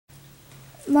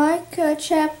Micah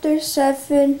chapter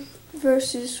 7,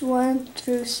 verses 1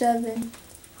 through 7.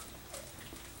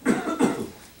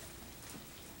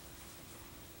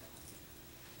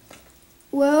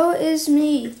 Woe is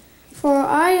me, for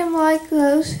I am like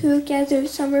those who gather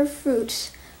summer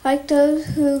fruits, like those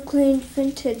who glean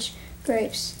vintage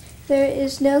grapes. There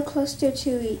is no cluster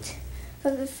to eat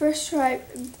of the first ripe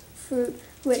fruit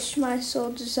which my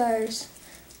soul desires.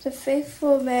 The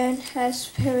faithful man has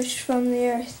perished from the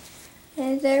earth,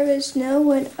 and there is no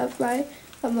one upright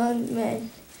among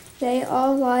men. They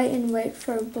all lie in wait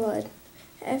for blood.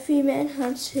 Every man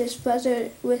hunts his brother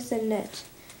with a net,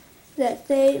 that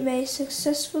they may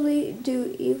successfully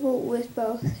do evil with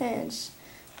both hands.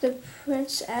 The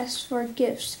prince asks for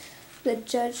gifts, the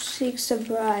judge seeks a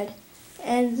bride,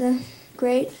 and the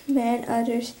great man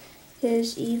utters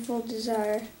his evil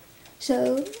desire.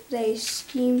 So they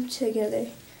scheme together.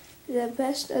 The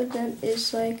best of them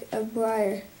is like a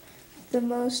briar. The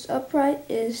most upright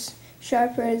is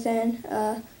sharper than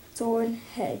a thorn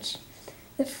hedge.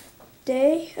 The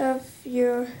day of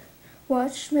your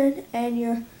watchman and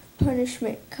your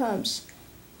punishment comes.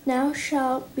 Now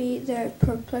shall be their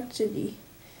perplexity.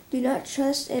 Do not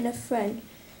trust in a friend.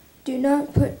 Do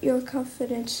not put your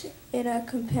confidence in a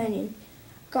companion.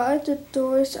 Guard the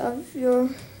doors of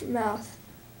your mouth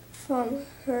from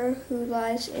her who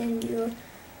lies in your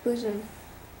bosom.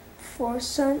 For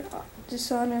son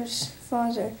dishonors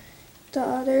father,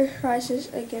 daughter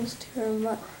rises against her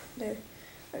mother,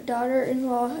 a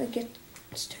daughter-in-law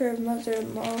against her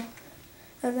mother-in-law.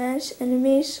 A man's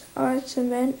enemies are the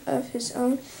men of his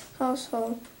own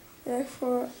household.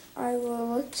 Therefore I will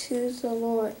look to the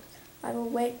Lord. I will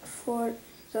wait for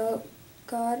the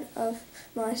God of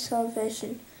my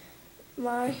salvation.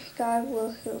 My God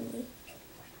will heal me.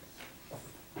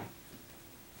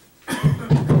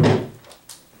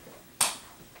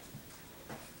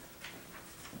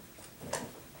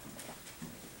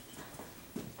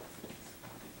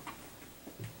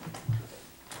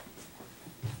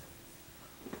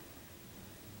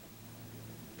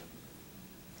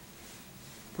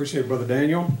 Appreciate it, Brother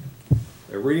Daniel.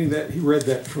 Reading that, he read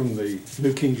that from the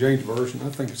New King James Version. I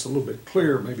think it's a little bit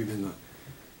clearer maybe than the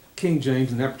King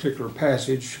James in that particular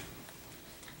passage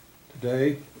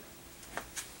today.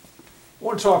 I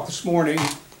want to talk this morning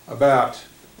about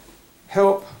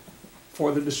help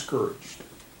for the discouraged.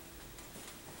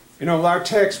 You know, our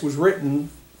text was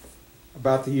written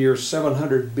about the year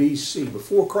 700 BC,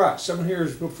 before Christ, 7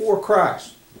 years before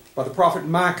Christ, by the prophet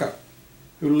Micah,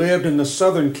 who lived in the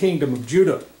southern kingdom of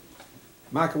Judah.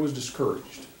 Micah was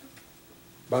discouraged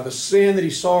by the sin that he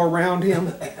saw around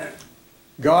him.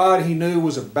 God, he knew,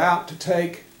 was about to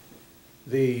take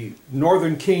the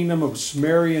northern kingdom of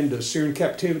Samaria into Assyrian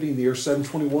captivity in the year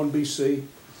 721 BC.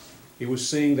 He was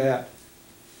seeing that.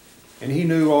 And he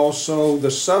knew also the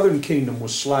southern kingdom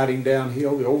was sliding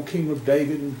downhill, the old kingdom of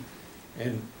David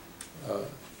and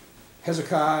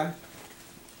Hezekiah.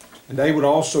 And they would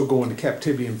also go into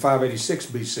captivity in 586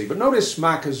 BC. But notice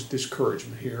Micah's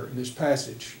discouragement here in this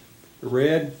passage. We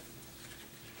read,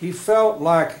 he felt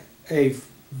like a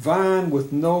vine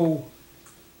with no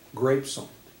grapes on it.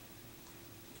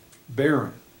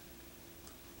 Barren.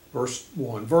 Verse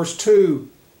 1. Verse 2,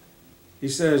 he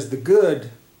says, the good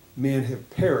men have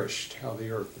perished out of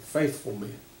the earth, the faithful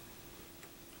men.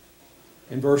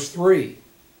 In verse 3,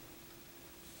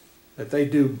 that they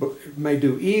may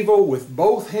do evil with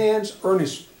both hands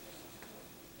earnestly.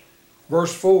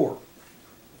 Verse 4,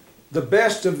 the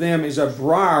best of them is a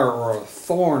briar or a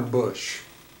thorn bush.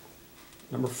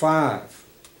 Number 5,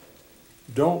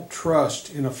 don't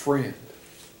trust in a friend.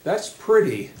 That's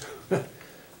pretty,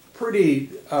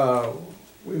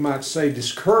 we might say,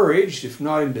 discouraged, if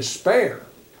not in despair,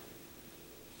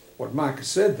 what Micah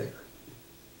said there.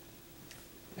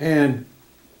 And,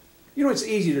 you know, it's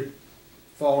easy to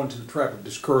fall into the trap of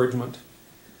discouragement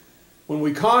when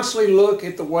we constantly look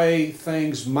at the way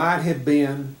things might have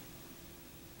been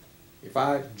if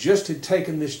I just had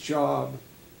taken this job,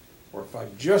 or if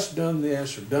I'd just done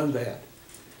this or done that,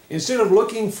 instead of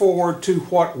looking forward to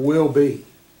what will be.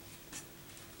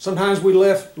 Sometimes we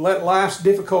let life's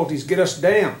difficulties get us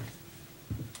down,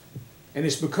 and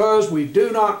it's because we do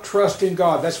not trust in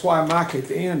God. That's why Micah at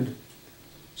the end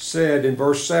said in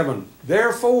verse 7,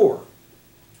 therefore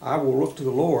I will look to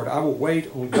the Lord. I will wait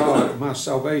on God of my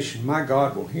salvation. My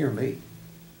God will hear me.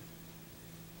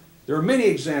 There are many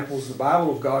examples in the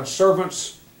Bible of God's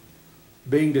servants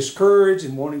being discouraged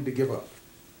and wanting to give up.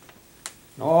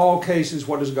 In all cases,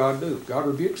 what does God do? God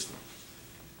rebukes them.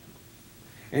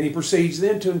 And he proceeds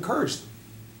then to encourage them.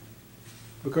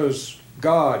 Because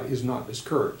God is not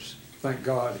discouraged. Thank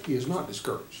God he is not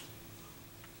discouraged.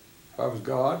 If I was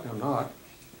God, I'm not,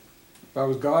 If I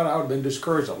was God, I would have been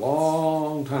discouraged a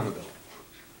long time ago.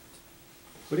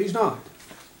 But he's not.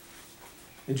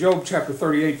 In Job chapter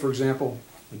 38, for example,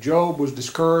 Job was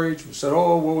discouraged, said,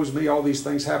 oh, woe is me, all these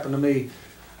things happened to me.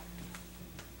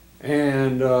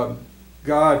 And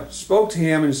God spoke to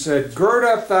him and said, gird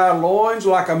up thy loins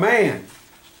like a man,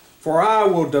 for I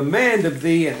will demand of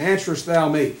thee, and answerest thou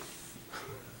me.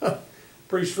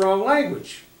 Pretty strong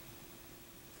language.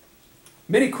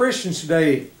 Many Christians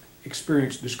today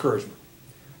experience discouragement.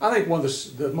 I think one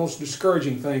of the most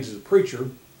discouraging things as a preacher,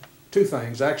 two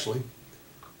things actually.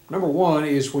 Number one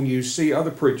is when you see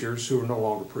other preachers who are no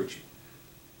longer preaching.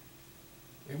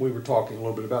 And we were talking a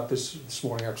little bit about this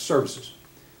morning after services.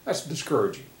 That's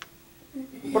discouraging.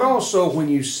 But also when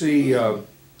you see in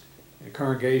a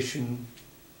congregation,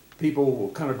 people will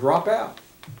kind of drop out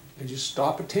and just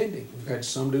stop attending. We've had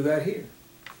some do that here.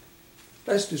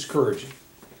 That's discouraging.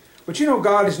 But you know,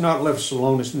 God has not left us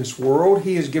alone in this world.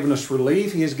 He has given us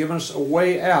relief. He has given us a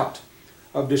way out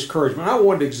of discouragement. I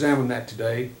wanted to examine that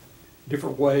today,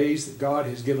 different ways that God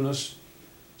has given us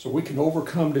so we can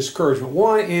overcome discouragement.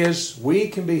 One is we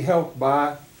can be helped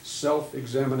by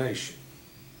self-examination.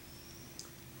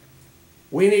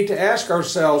 We need to ask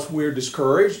ourselves when we're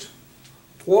discouraged,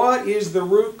 what is the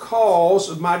root cause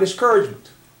of my discouragement?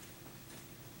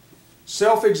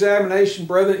 Self-examination,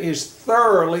 brethren, is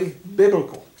thoroughly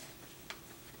biblical.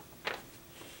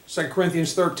 2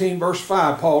 Corinthians 13, verse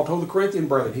 5, Paul told the Corinthian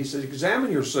brethren, he says,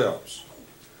 examine yourselves,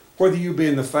 whether you be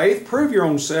in the faith, prove your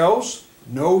own selves.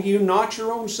 Know you not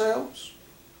your own selves,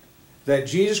 that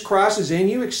Jesus Christ is in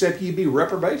you, except ye be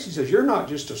reprobates? He says, you're not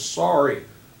just a sorry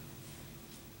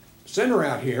sinner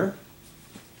out here,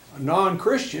 a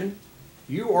non-Christian.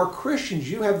 You are Christians.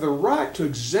 You have the right to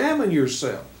examine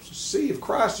yourselves, to see if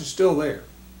Christ is still there.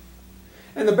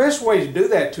 And the best way to do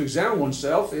that, to examine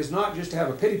oneself, is not just to have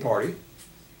a pity party,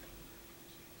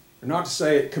 or not to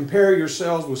say compare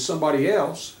yourselves with somebody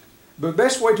else. But the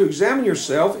best way to examine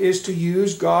yourself is to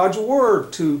use God's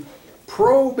Word to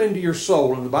probe into your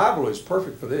soul. And the Bible is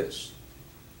perfect for this.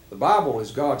 The Bible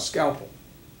is God's scalpel.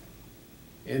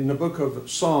 In the book of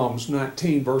Psalms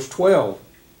 19, verse 12,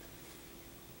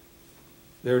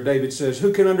 there David says,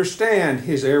 who can understand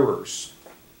his errors?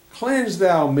 Cleanse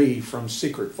thou me from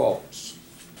secret faults.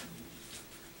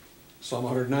 Psalm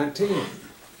 119,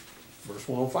 verse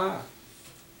 105.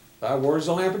 Thy word is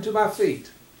a lamp unto my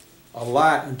feet, a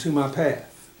light unto my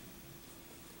path.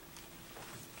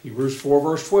 Hebrews 4,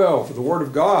 verse 12. For the word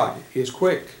of God is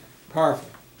quick, powerful,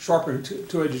 sharper than a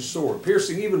two-edged sword,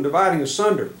 piercing even dividing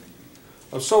asunder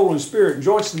of soul and spirit, and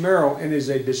joints and marrow, and is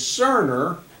a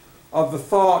discerner of the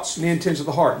thoughts and the intents of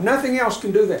the heart. Nothing else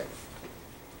can do that.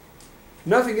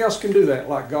 Nothing else can do that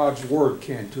like God's Word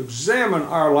can, to examine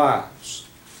our lives.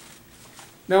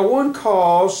 Now, one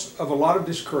cause of a lot of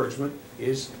discouragement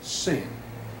is sin.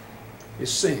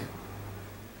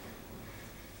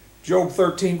 Job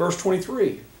 13, verse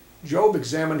 23. Job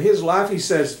examined his life. He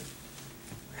says,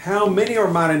 how many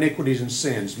are mine iniquities and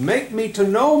sins? Make me to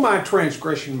know my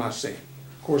transgression, my sin.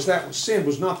 Of course, sin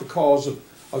was not the cause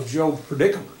of Job's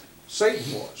predicament.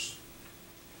 Satan was.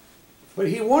 But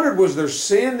he wondered, was there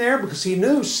sin there? Because he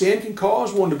knew sin can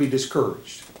cause one to be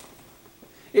discouraged.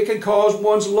 It can cause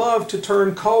one's love to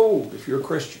turn cold if you're a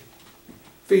Christian.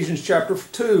 Ephesians chapter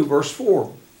 2, verse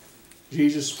 4.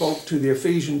 Jesus spoke to the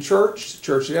Ephesian church, the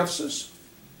church of Ephesus,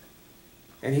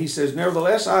 and he says,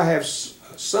 nevertheless, I have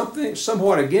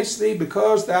somewhat against thee,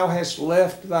 because thou hast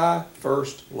left thy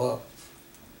first love.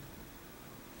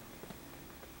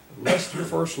 Left your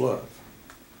first love.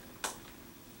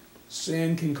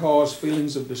 Sin can cause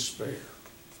feelings of despair.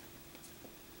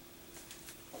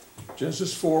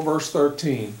 Genesis 4, verse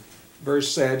 13, very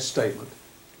sad statement.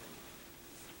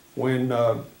 When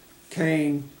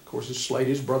Cain, of course, has slayed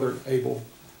his brother Abel,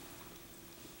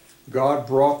 God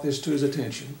brought this to his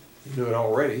attention. He knew it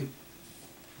already.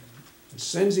 And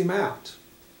sends him out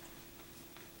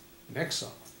in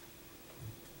exile.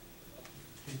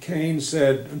 And Cain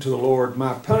said unto the Lord,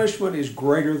 my punishment is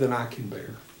greater than I can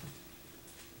bear.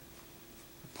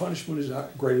 Punishment is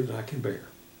greater than I can bear.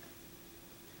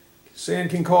 Sin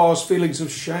can cause feelings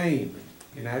of shame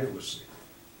and inadequacy.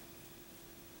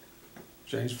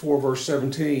 James 4, verse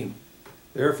 17.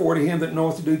 Therefore to him that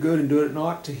knoweth to do good and doeth it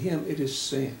not, to him it is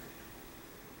sin.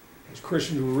 As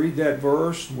Christians, we read that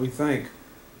verse and we think,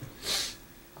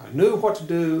 I knew what to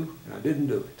do and I didn't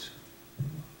do it.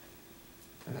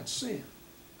 And that's sin.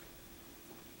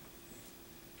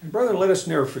 And brethren, let us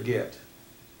never forget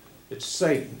that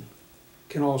Satan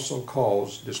can also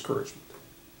cause discouragement.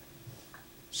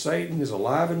 Satan is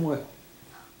alive and well.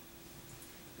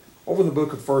 Over the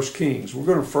book of 1 Kings, we're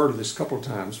going to refer to this a couple of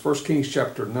times. 1 Kings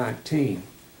chapter 19.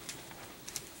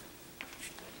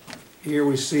 Here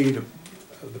we see the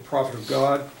prophet of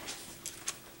God,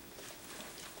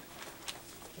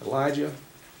 Elijah.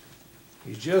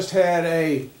 He's just had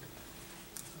a,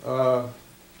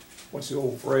 what's the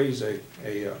old phrase, a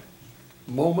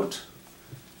moment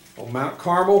on Mount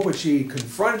Carmel, which he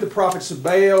confronted the prophets of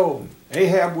Baal.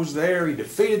 Ahab was there. He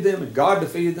defeated them, and God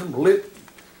defeated them, lit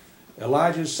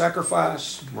Elijah's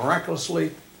sacrifice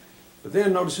miraculously. But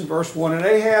then notice in verse 1, and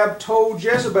Ahab told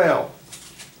Jezebel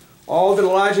all that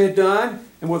Elijah had done,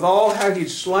 and withal how he had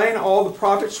slain all the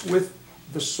prophets with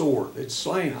the sword. They'd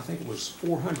slain, I think it was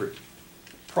 400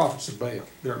 prophets of Baal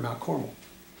there at Mount Carmel.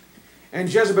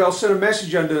 And Jezebel sent a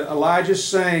message unto Elijah,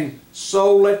 saying,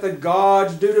 so let the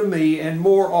gods do to me, and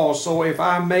more also, if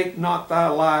I make not thy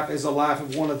life as the life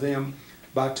of one of them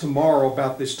by tomorrow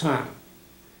about this time.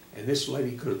 And this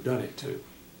lady could have done it too.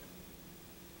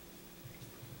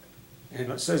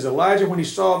 And it says, Elijah, when he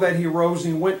saw that, he arose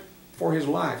and he went for his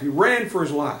life. He ran for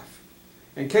his life,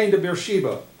 and came to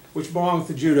Beersheba, which belongeth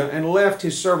to Judah, and left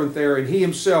his servant there, and he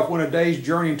himself went a day's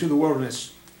journey into the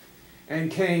wilderness, and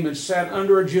came and sat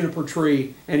under a juniper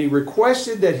tree, and he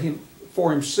requested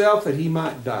for himself that he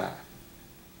might die,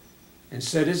 and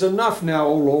said, is enough now,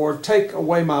 O Lord, take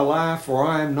away my life, for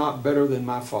I am not better than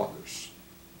my fathers.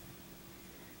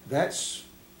 That's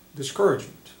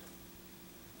discouragement.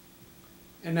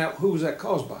 And now, who was that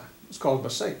caused by? It's caused by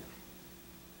Satan,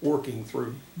 working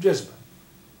through Jezebel.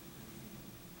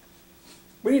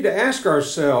 We need to ask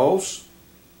ourselves,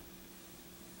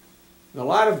 in the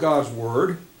light of God's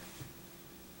Word,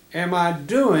 am I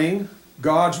doing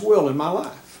God's will in my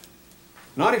life?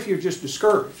 Not if you're just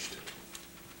discouraged.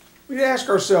 We need to ask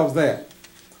ourselves that.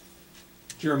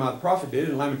 Jeremiah the prophet did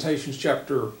in Lamentations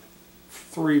chapter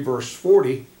 3, verse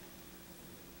 40.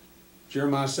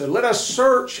 Jeremiah said, let us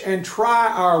search and try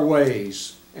our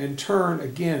ways and turn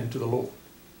again to the Lord.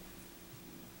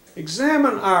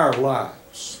 Examine our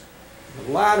lives in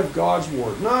the light of God's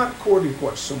Word, not according to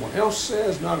what someone else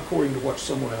says, not according to what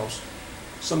someone else,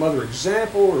 some other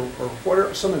example or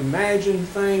whatever, some imagined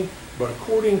thing, but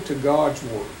according to God's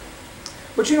Word.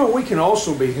 But you know, we can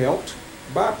also be helped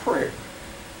by prayer.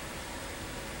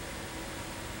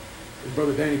 As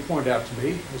Brother Danny pointed out to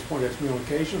me, has pointed out to me on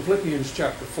occasion, Philippians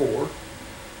chapter 4,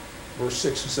 verse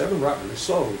 6 and 7, rightly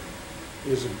so,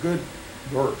 is a good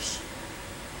verse,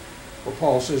 where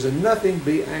Paul says, in nothing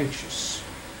be anxious,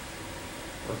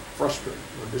 or frustrated,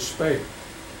 or despair,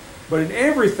 but in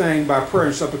everything by prayer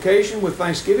and supplication with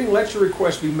thanksgiving, let your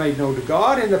requests be made known to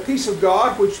God, and the peace of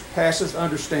God, which passeth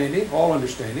understanding, all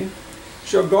understanding,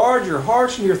 shall guard your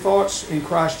hearts and your thoughts in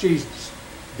Christ Jesus.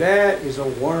 That is a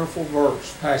wonderful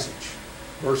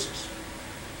verses.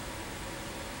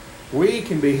 We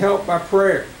can be helped by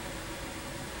prayer.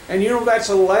 And you know, that's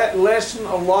a lesson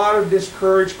a lot of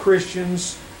discouraged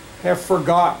Christians have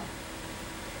forgotten.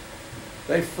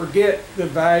 They forget the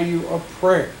value of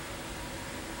prayer.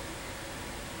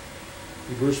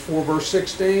 Hebrews 4, verse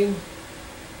 16,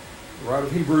 the writer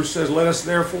of Hebrews says, let us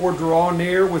therefore draw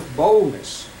near with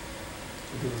boldness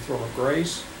into the throne of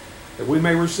grace, that we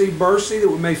may receive mercy, that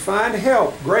we may find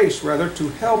grace to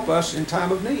help us in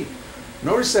time of need.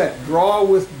 Notice that, draw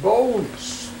with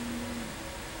boldness,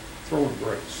 throne of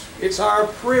grace. It's our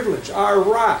privilege, our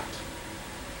right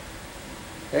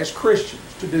as Christians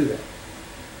to do that.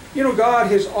 You know,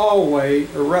 God has always,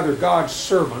 or rather God's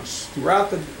servants throughout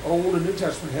the Old and New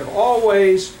Testament have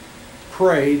always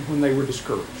prayed when they were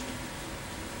discouraged.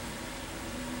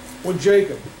 When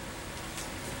Jacob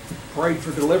prayed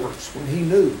for deliverance, when he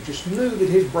just knew that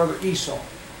his brother Esau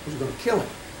was going to kill him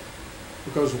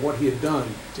because of what he had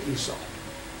done to Esau.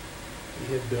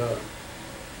 He had,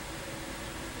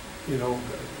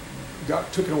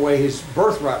 taken away his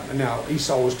birthright. Now,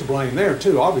 Esau was to blame there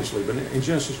too, obviously, but in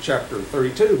Genesis chapter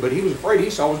 32. But he was afraid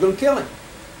Esau was going to kill him.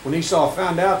 When Esau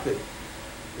found out that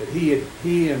he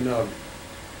and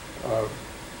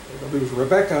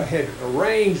Rebekah had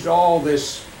arranged all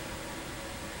this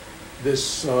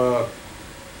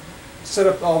set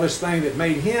up all this thing that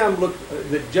made him look,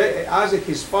 that Isaac,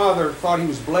 his father, thought he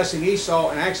was blessing Esau,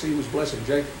 and actually he was blessing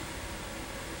Jacob.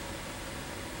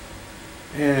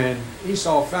 And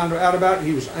Esau found out about it.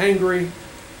 He was angry,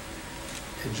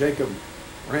 and Jacob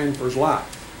ran for his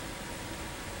life.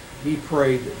 He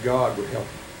prayed that God would help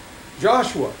him.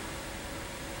 Joshua,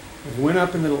 when he went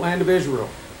up in the land of Israel,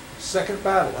 second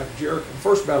battle after Jericho,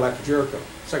 first battle after Jericho,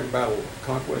 second battle of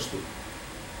conquest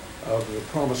of the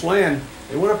promised land,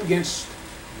 they went up against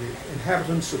the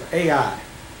inhabitants of Ai.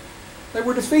 They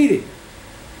were defeated.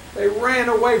 They ran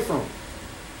away from them.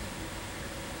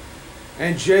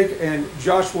 And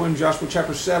Joshua in Joshua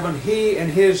chapter 7, he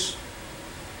and his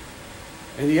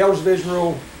And the elders of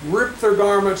Israel rip their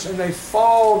garments and they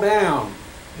fall down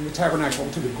in the tabernacle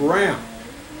to the ground.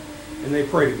 And they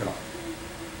pray to God.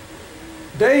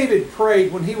 David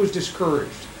prayed when he was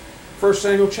discouraged. 1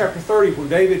 Samuel chapter 30, when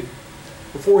David,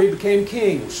 before he became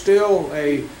king, was still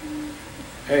a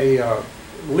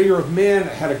leader of men,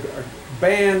 had a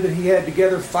band that he had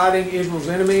together fighting Israel's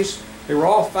enemies. They were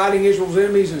all fighting Israel's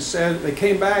enemies, and said they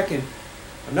came back, and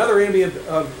another enemy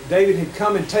of David had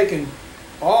come and taken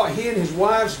he and his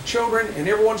wives and children and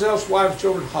everyone else's wives and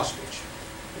children hostage.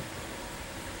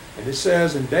 And it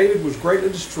says, and David was greatly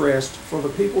distressed, for the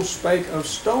people spake of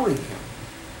stoning him,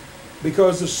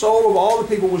 because the soul of all the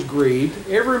people was grieved,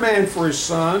 every man for his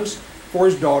sons, for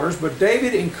his daughters. But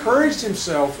David encouraged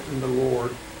himself in the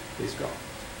Lord his God.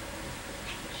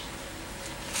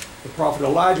 The prophet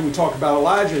Elijah, we talked about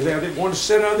Elijah, they didn't want to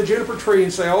sit under the juniper tree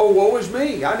and say, oh, woe is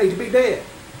me, I need to be dead.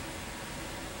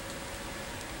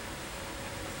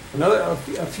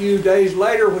 A few days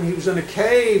later, when he was in a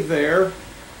cave there,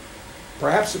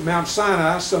 perhaps at Mount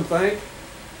Sinai, some think,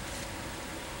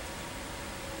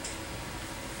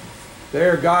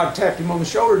 there God tapped him on the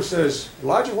shoulder and says,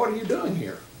 Elijah, what are you doing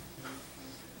here?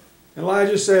 And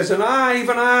Elijah says, and I,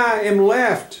 even I, am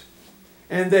left,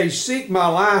 and they seek my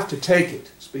life to take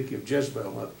it. Speaking of Jezebel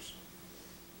and others.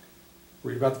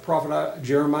 Read about the prophet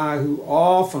Jeremiah, who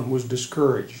often was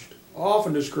discouraged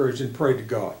and prayed to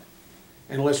God.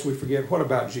 And lest we forget, what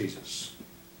about Jesus?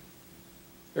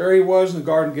 There he was in the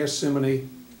Garden of Gethsemane.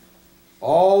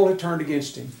 All had turned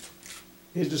against him.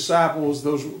 His disciples,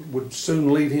 those would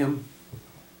soon leave him,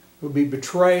 would be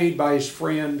betrayed by his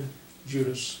friend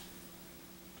Judas.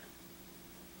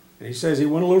 And he says he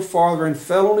went a little farther and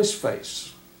fell on his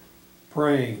face,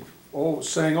 praying,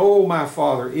 saying, oh, my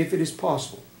Father, if it is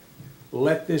possible,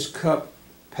 let this cup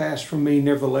pass from me,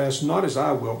 nevertheless, not as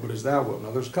I will, but as thou wilt.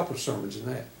 Now, there's a couple of sermons in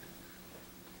that.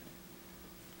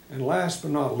 And last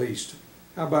but not least,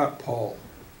 how about Paul?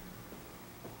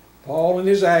 Paul in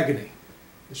his agony,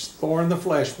 his thorn in the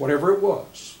flesh, whatever it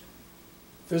was,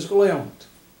 physical ailment.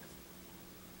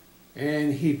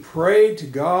 And he prayed to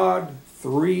God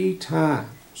 3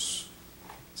 times.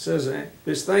 It says,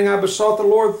 this thing I besought the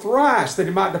Lord thrice, that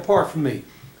he might depart from me.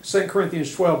 2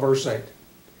 Corinthians 12, verse 8.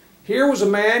 Here was a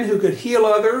man who could heal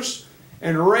others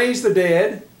and raise the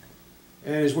dead,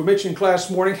 and as we mentioned in class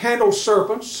this morning, handle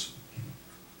serpents,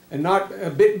 and not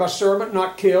bitten by serpent,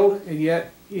 not killed, and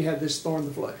yet he had this thorn in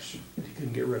the flesh that he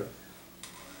couldn't get rid of.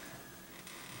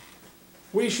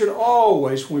 We should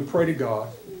always, when we pray to God,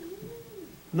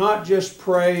 not just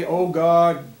pray, oh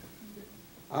God,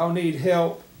 I'll need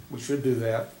help. We should do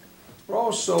that. But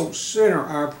also center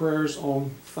our prayers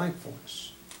on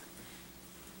thankfulness.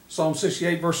 Psalm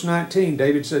 68, verse 19,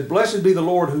 David said, blessed be the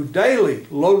Lord who daily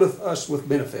loadeth us with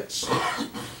benefits,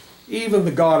 even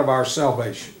the God of our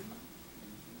salvation.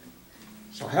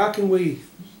 So how can we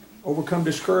overcome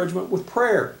discouragement? With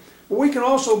prayer. But we can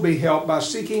also be helped by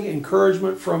seeking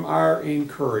encouragement from our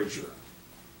encourager.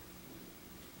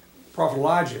 Prophet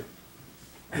Elijah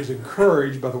was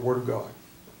encouraged by the Word of God.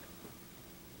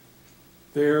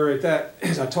 There at that,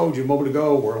 as I told you a moment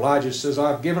ago, where Elijah says,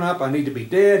 I've given up, I need to be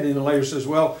dead. And then later says,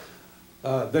 well,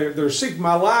 they're seeking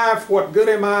my life, what good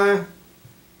am I?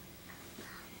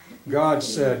 God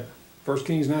said, 1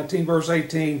 Kings 19, verse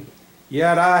 18,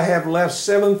 yet I have left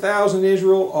 7,000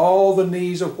 Israel, all the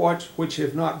knees of which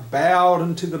have not bowed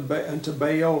unto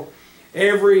Baal,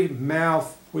 every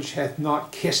mouth which hath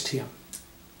not kissed him.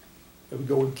 They would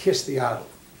go and kiss the idol.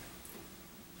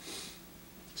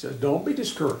 He says, don't be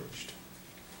discouraged.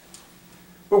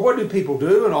 But what do people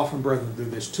do? And often brethren do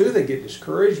this too. They get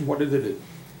discouraged, and what do?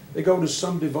 They go to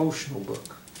some devotional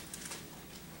book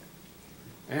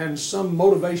and some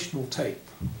motivational tape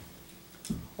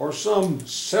or some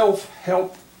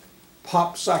self-help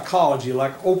pop psychology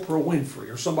like Oprah Winfrey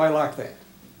or somebody like that,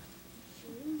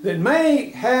 that may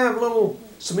have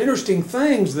some interesting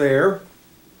things there,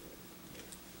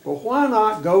 but why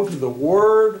not go to the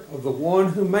Word of the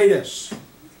one who made us?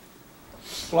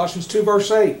 Colossians 2,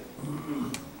 verse 8.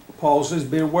 Paul says,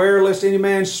 beware lest any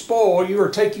man spoil you or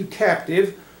take you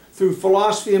captive through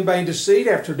philosophy and vain deceit,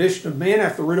 after tradition of men,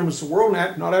 after the rudiments of the world,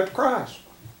 and not after Christ.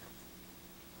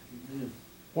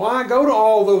 Why go to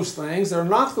all those things? They're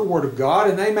not the Word of God,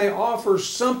 and they may offer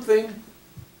something,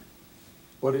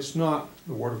 but it's not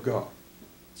the Word of God.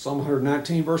 Psalm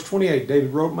 119, verse 28,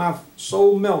 David wrote, my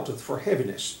soul melteth for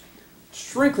heaviness.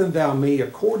 Strengthen thou me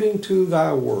according to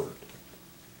thy word.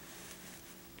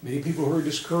 Many people who are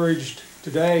discouraged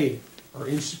today are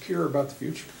insecure about the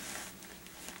future.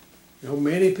 You know,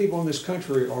 many people in this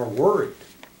country are worried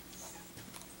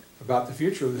about the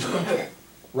future of this country.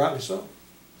 Rightly so.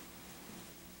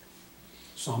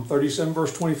 Psalm 37,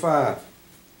 verse 25.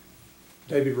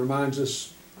 David reminds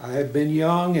us, I have been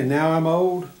young and now I'm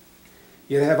old,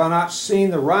 yet have I not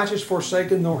seen the righteous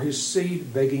forsaken, nor his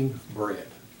seed begging bread.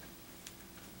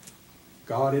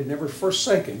 God had never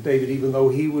forsaken David, even though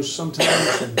he was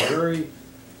sometimes in very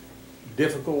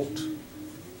difficult,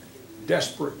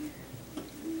 desperate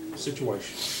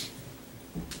situations.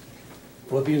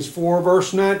 Philippians 4,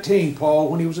 verse 19, Paul,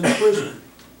 when he was in prison,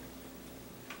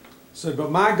 said,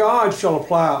 but my God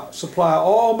shall supply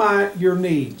all your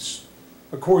needs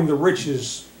according to the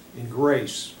riches in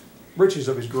grace, riches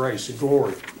of his grace and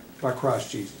glory by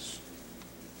Christ Jesus.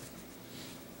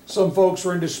 Some folks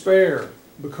are in despair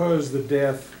because of the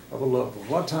death of a loved one.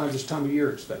 A lot of times this time of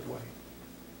year it's that way.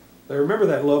 They remember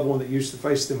that loved one that used to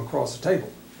face them across the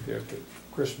table at the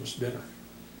Christmas dinner.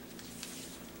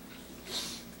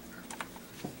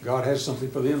 God has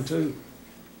something for them too.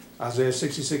 Isaiah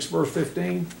 66 verse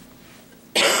 15.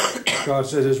 God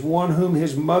says, as one whom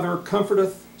his mother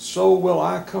comforteth, so will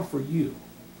I comfort you.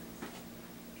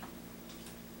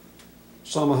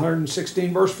 Psalm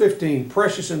 116 verse 15.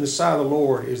 Precious in the sight of the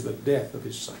Lord is the death of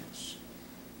his saints.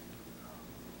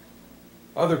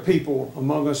 Other people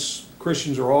among us,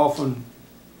 Christians, are often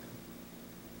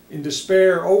in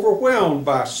despair, overwhelmed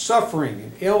by suffering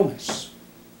and illness.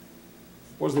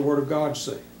 What does the Word of God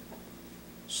say?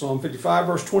 Psalm 55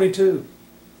 verse 22.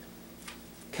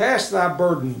 Cast thy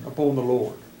burden upon the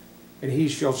Lord, and he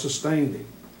shall sustain thee.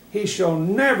 He shall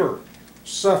never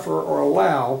suffer or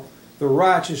allow the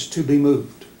righteous to be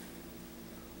moved.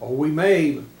 Or we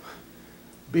may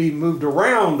be moved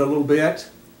around a little bit,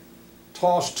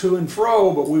 tossed to and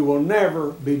fro, but we will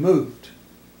never be moved.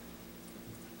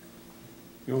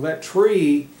 You know, that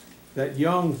tree, that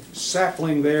young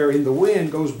sapling there in the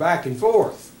wind goes back and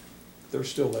forth. They're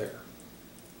still there.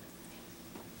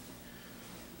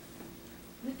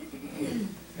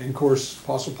 And of course,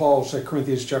 Apostle Paul, 2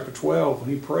 Corinthians chapter 12, when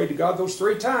he prayed to God those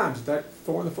 3 times, that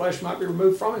thorn in the flesh might be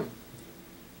removed from him.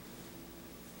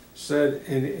 Said,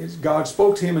 and God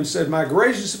spoke to him and said, my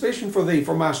grace is sufficient for thee,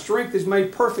 for my strength is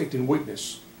made perfect in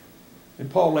weakness.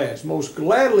 And Paul adds, most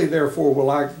gladly therefore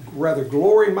will I rather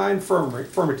glory in my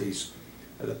infirmities,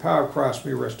 that the power of Christ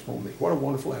may rest upon me. What a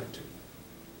wonderful attitude.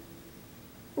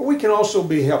 But we can also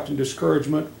be helped in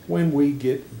discouragement when we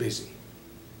get busy.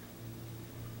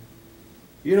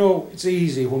 You know, it's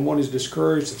easy when one is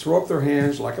discouraged to throw up their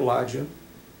hands like Elijah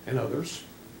and others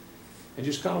and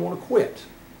just kind of want to quit.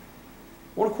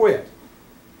 Want to quit.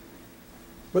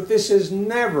 But this has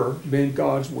never been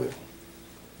God's will,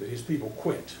 that his people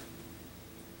quit.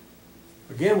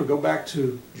 Again, we go back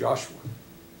to Joshua.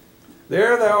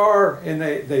 There they are, and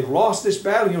they've lost this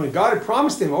battle. You know, and God had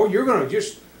promised them, oh, you're going to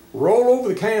just roll over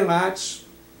the Canaanites.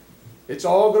 It's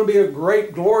all going to be a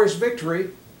great, glorious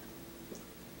victory.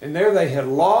 And there they had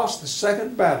lost the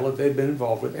second battle that they'd been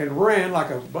involved with and ran like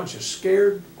a bunch of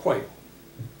scared quail.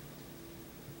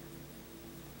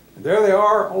 And there they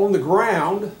are on the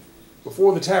ground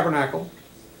before the tabernacle,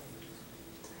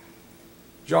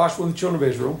 Joshua and the children of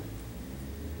Israel.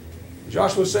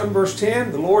 Joshua 7 verse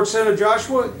 10, the Lord said to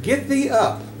Joshua, get thee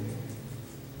up.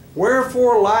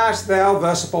 Wherefore liest thou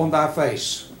thus upon thy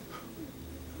face?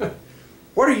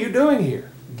 What are you doing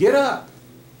here? Get up.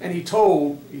 And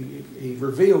he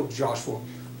revealed to Joshua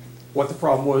what the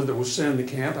problem was. There was sin in the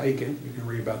camp, Achan. You can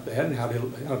read about that and how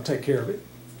to take care of it.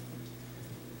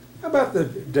 How about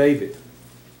David?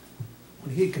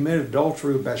 When he committed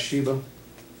adultery with Bathsheba,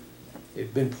 it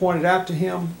had been pointed out to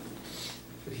him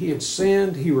that he had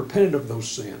sinned. He repented of those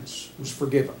sins, was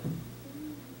forgiven.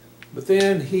 But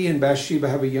then he and Bathsheba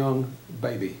have a young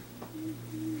baby.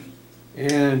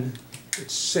 And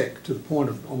it's sick to the point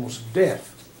of almost death.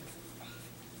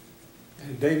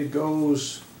 And David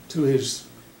goes to his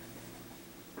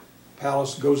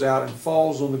palace, goes out and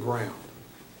falls on the ground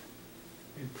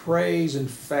and prays and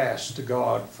fasts to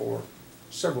God for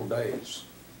several days,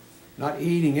 not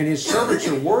eating. And his servants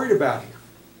are worried about him.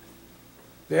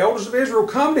 The elders of Israel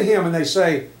come to him and they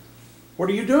say, what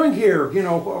are you doing here? You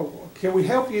know, can we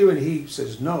help you? And he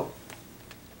says, no.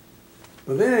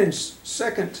 But then in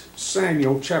 2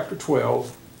 Samuel chapter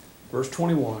 12, verse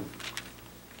 21,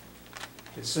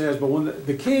 it says, but when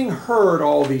the king heard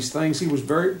all these things, he was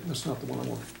very, that's not the one I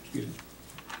wanted, excuse me.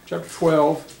 Chapter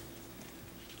 12,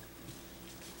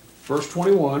 verse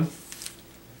 21.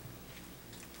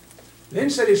 Then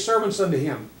said his servants unto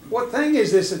him, what thing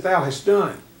is this that thou hast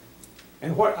done?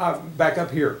 And back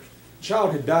up here, the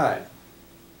child had died.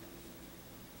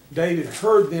 David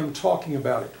heard them talking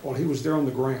about it while he was there on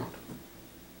the ground.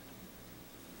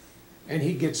 And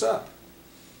he gets up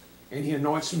and he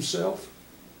anoints himself,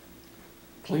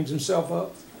 cleans himself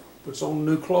up, puts on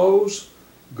new clothes,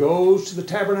 goes to the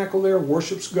tabernacle there,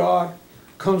 worships God,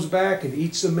 comes back and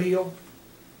eats a meal.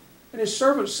 And his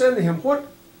servant said to him, what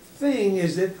thing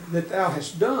is it that thou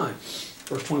hast done?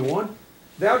 Verse 21,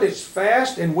 thou didst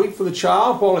fast and weep for the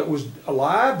child while it was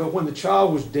alive, but when the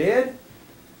child was dead,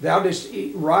 thou didst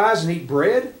rise and eat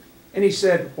bread? And he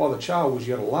said, while the child was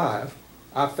yet alive,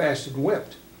 I fasted and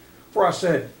wept. For I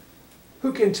said,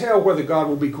 who can tell whether God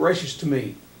will be gracious to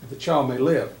me, that the child may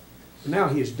live? But now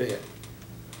he is dead.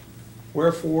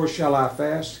 Wherefore shall I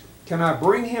fast? Can I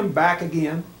bring him back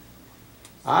again?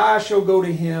 I shall go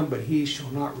to him, but he shall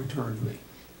not return to me.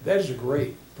 That is a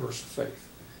great verse of faith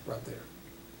right there.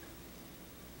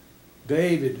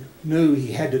 David knew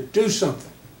he had to do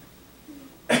something.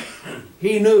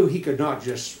 He knew he could not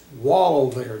just wallow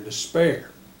there in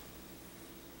despair.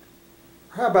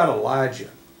 How about Elijah?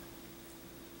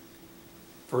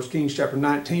 1 Kings chapter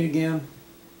 19 again.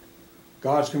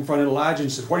 God's confronted Elijah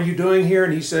and says, what are you doing here?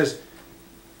 And he says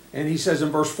in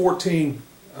verse 14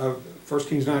 of 1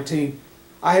 Kings 19,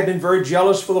 I have been very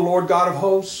jealous for the Lord God of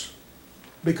hosts,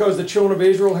 because the children of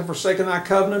Israel have forsaken thy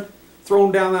covenant,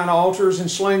 thrown down thine altars, and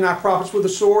slain thy prophets with the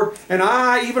sword. And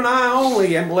I, even I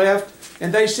only, am left,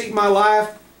 and they seek my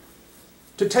life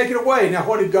to take it away. Now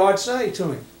what did God say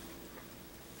to him?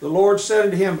 The Lord said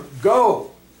unto him,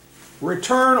 go,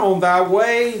 return on thy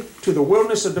way to the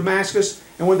wilderness of Damascus,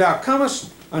 and when thou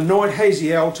comest, anoint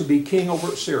Hazael to be king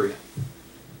over Syria.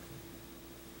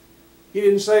 He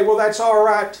didn't say, well, that's all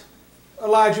right,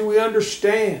 Elijah, we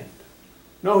understand.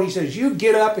 No, he says, you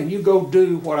get up and you go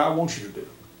do what I want you to do.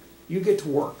 You get to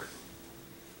work.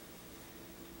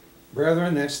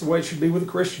 Brethren, that's the way it should be with a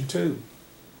Christian too.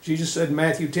 Jesus said in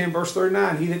Matthew 10, verse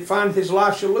 39, he that findeth his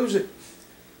life shall lose it.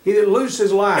 He that loses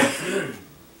his life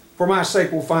for my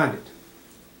sake will find it.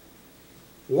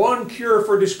 One cure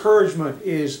for discouragement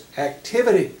is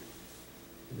activity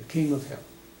in the kingdom of heaven.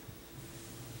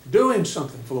 Doing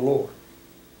something for the Lord.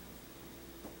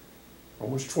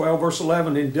 Romans 12, verse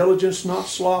 11, in diligence not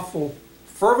slothful,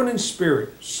 fervent in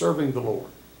spirit, serving the Lord.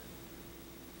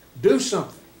 Do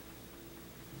something.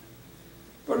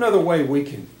 But another way we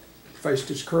can face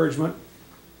discouragement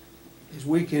is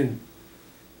we can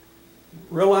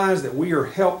realize that we are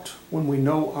helped when we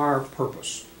know our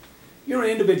purpose. You know, an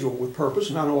individual with purpose,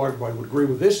 and I know everybody would agree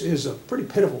with this, is a pretty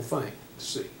pitiful thing to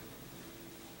see.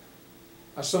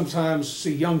 I sometimes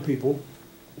see young people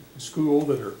in school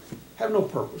that have no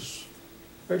purpose.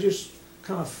 They're just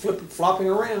kind of flopping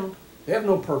around. They have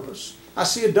no purpose. I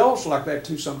see adults like that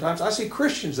too sometimes. I see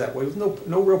Christians that way with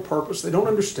no real purpose. They don't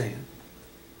understand.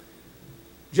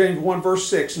 James 1 verse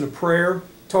 6 in a prayer,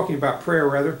 talking about prayer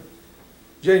rather,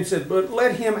 James said, but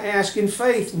let him ask in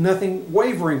faith, nothing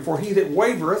wavering, for he that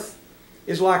wavereth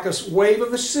is like a wave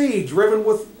of the sea, driven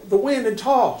with the wind and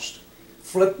tossed,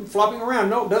 flopping around.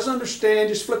 No, doesn't understand,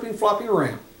 just flopping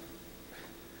around.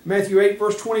 Matthew 8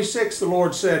 verse 26, the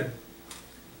Lord said,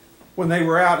 when they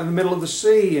were out in the middle of the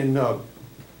sea in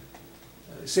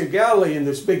Sea of Galilee, and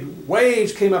this big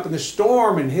waves came up in the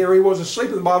storm, and here he was asleep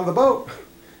at the bottom of the boat.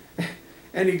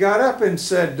 And he got up and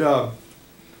said,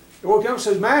 he woke up and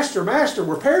says, Master, Master,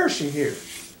 we're perishing here.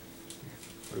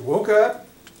 He woke up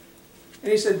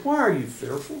and he said, why are you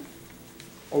fearful?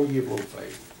 Oh, ye of little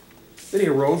faith. Then he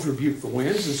arose, rebuked the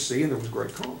winds and the sea, and there was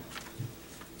great calm.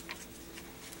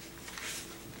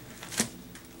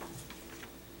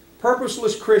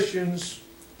 Purposeless Christians,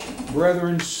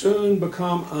 brethren, soon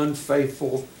become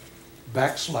unfaithful,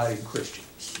 backsliding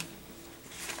Christians.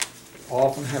 It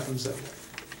often happens that way.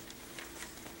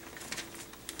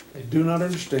 They do not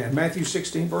understand. Matthew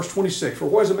 16, verse 26, for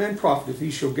what is a man profit if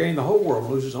he shall gain the whole world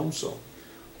and lose his own soul?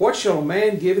 What shall a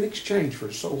man give in exchange for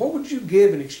his soul? What would you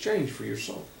give in exchange for your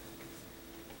soul?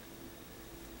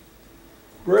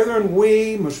 Brethren,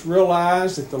 we must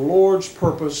realize that the Lord's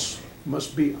purpose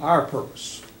must be our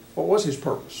purpose. What was his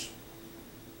purpose?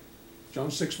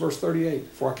 John 6, verse 38,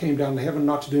 for I came down to heaven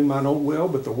not to do mine own will,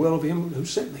 but the will of him who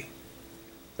sent me.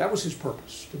 That was his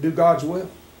purpose, to do God's will.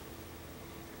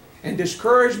 And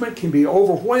discouragement can be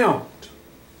overwhelmed,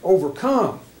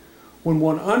 overcome, when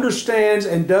one understands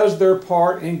and does their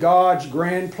part in God's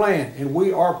grand plan. And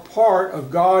we are part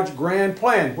of God's grand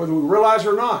plan, whether we realize it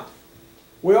or not.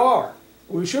 We are.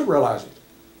 We should realize it.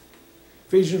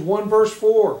 Ephesians 1 verse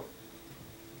 4.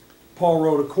 Paul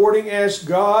wrote, according as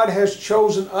God has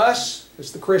chosen us,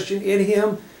 as the Christian, in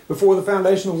him before the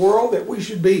foundation of the world, that we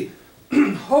should be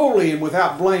holy and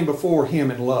without blame before him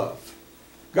in love.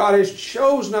 God has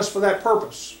chosen us for that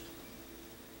purpose.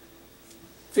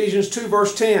 Ephesians 2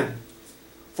 verse 10.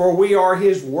 For we are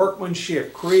his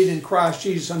workmanship, created in Christ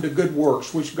Jesus unto good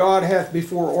works, which God hath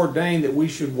before ordained that we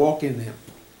should walk in them.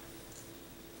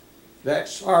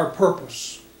 That's our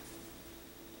purpose.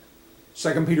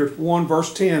 2 Peter 1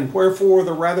 verse 10, wherefore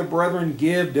the rather, brethren,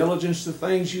 give diligence to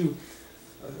things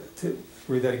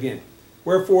read that again.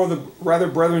 Wherefore the rather,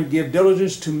 brethren, give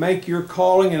diligence to make your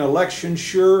calling and election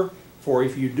sure, for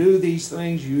if you do these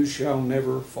things, you shall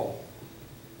never fall.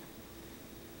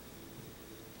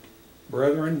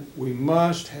 Brethren, we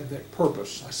must have that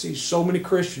purpose. I see so many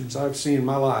Christians I've seen in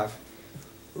my life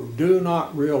who do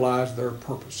not realize their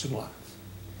purpose in life.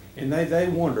 And they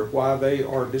wonder why they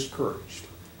are discouraged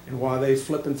and why they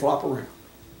flip and flop around.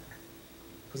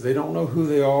 Because they don't know who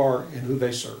they are and who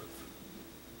they serve.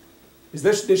 Is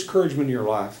this discouragement in your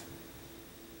life?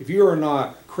 If you are not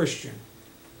a Christian,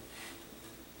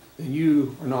 then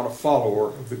you are not a follower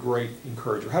of the great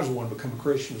encourager. How does one become a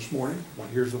Christian this morning? One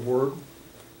hears the word.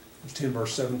 It's 10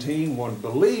 verse 17. One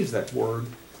believes that word,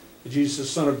 that Jesus is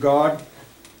the Son of God.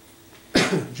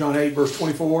 John 8 verse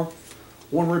 24.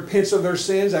 One repents of their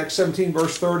sins, Acts 17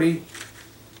 verse 30.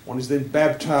 One is then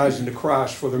baptized into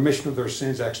Christ for the remission of their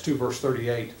sins, Acts 2 verse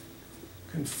 38.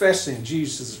 Confessing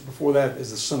Jesus before that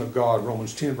as the Son of God,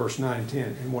 Romans 10 verse 9 and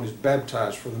 10. And one is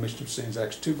baptized for the remission of sins,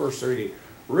 Acts 2 verse 38.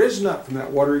 Risen up from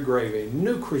that watery grave, a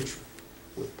new creature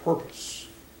with purpose.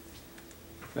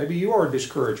 Maybe you are a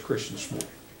discouraged Christian this morning.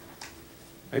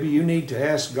 Maybe you need to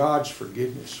ask God's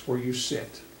forgiveness where you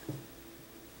sit.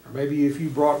 Or maybe if you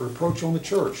brought reproach on the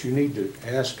church, you need to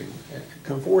ask and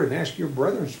come forward and ask your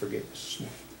brethren's forgiveness this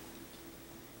morning.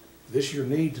 If this is your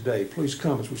need today, please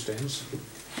come as we stand and sing.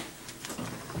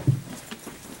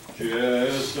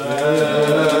 Just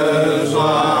as